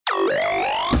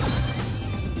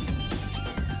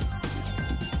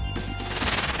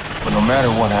No matter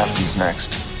what happens next,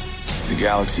 the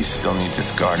galaxy still needs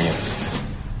its guardians.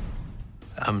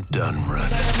 I'm done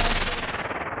running.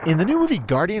 In the new movie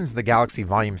Guardians of the Galaxy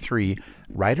Volume 3,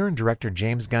 writer and director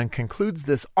James Gunn concludes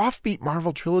this offbeat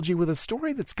Marvel trilogy with a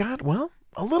story that's got, well,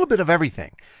 a little bit of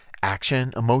everything.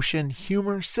 Action, emotion,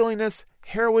 humor, silliness,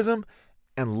 heroism,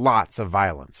 and lots of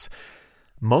violence.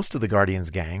 Most of the Guardians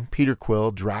gang, Peter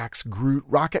Quill, Drax, Groot,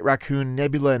 Rocket Raccoon,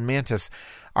 Nebula, and Mantis,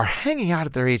 are hanging out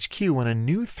at their HQ when a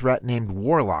new threat named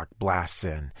Warlock blasts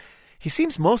in. He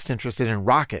seems most interested in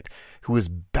Rocket, who is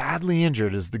badly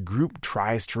injured as the group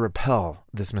tries to repel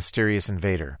this mysterious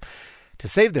invader. To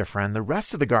save their friend, the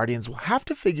rest of the Guardians will have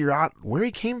to figure out where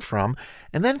he came from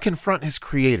and then confront his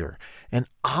creator, an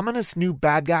ominous new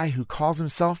bad guy who calls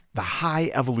himself the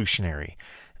High Evolutionary.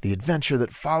 The adventure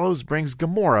that follows brings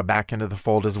Gamora back into the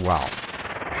fold as well.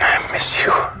 I miss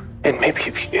you. And maybe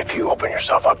if you open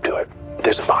yourself up to it,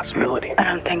 there's a possibility. I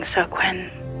don't think so, Quinn.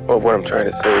 Well, what I'm trying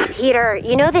to say is... Peter,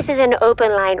 you know this is an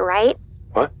open line, right?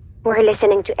 What? We're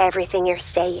listening to everything you're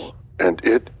saying. And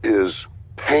it is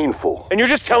painful. And you're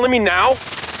just telling me now?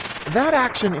 That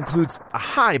action includes a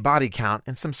high body count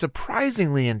and some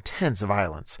surprisingly intense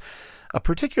violence. A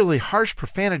particularly harsh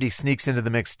profanity sneaks into the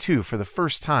mix too for the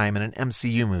first time in an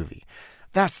MCU movie.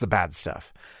 That's the bad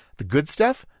stuff. The good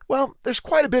stuff? Well, there's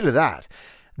quite a bit of that.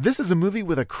 This is a movie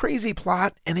with a crazy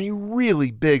plot and a really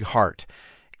big heart.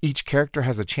 Each character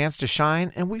has a chance to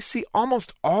shine, and we see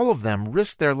almost all of them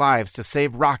risk their lives to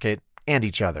save Rocket and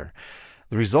each other.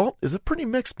 The result is a pretty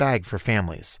mixed bag for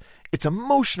families. It's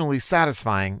emotionally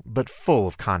satisfying, but full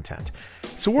of content.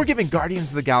 So we're giving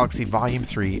Guardians of the Galaxy Volume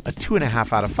 3 a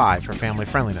 2.5 out of 5 for family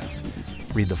friendliness.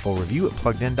 Read the full review at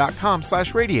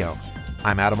PluggedIn.com/radio.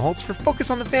 I'm Adam Holtz for Focus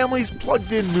on the Family's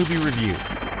Plugged In Movie Review.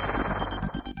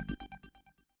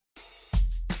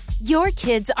 Your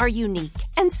kids are unique,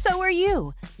 and so are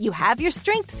you. You have your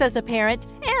strengths as a parent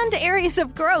and areas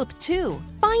of growth, too.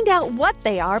 Find out what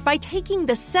they are by taking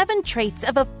the 7 Traits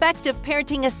of Effective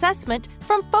Parenting Assessment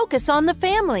from Focus on the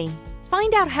Family.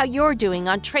 Find out how you're doing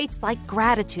on traits like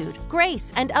gratitude,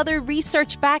 grace, and other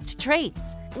research-backed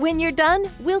traits. When you're done,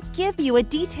 we'll give you a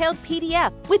detailed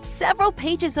PDF with several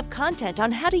pages of content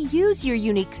on how to use your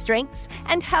unique strengths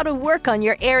and how to work on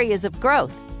your areas of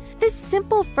growth. This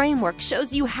simple framework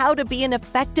shows you how to be an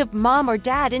effective mom or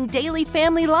dad in daily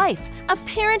family life, a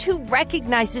parent who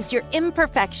recognizes your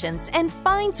imperfections and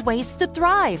finds ways to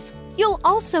thrive. You'll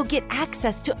also get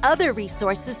access to other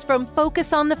resources from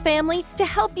Focus on the Family to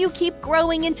help you keep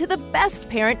growing into the best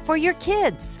parent for your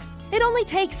kids. It only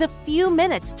takes a few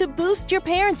minutes to boost your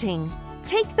parenting.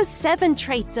 Take the 7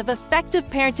 Traits of Effective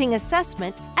Parenting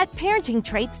Assessment at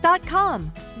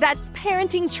parentingtraits.com. That's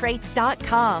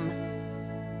parentingtraits.com.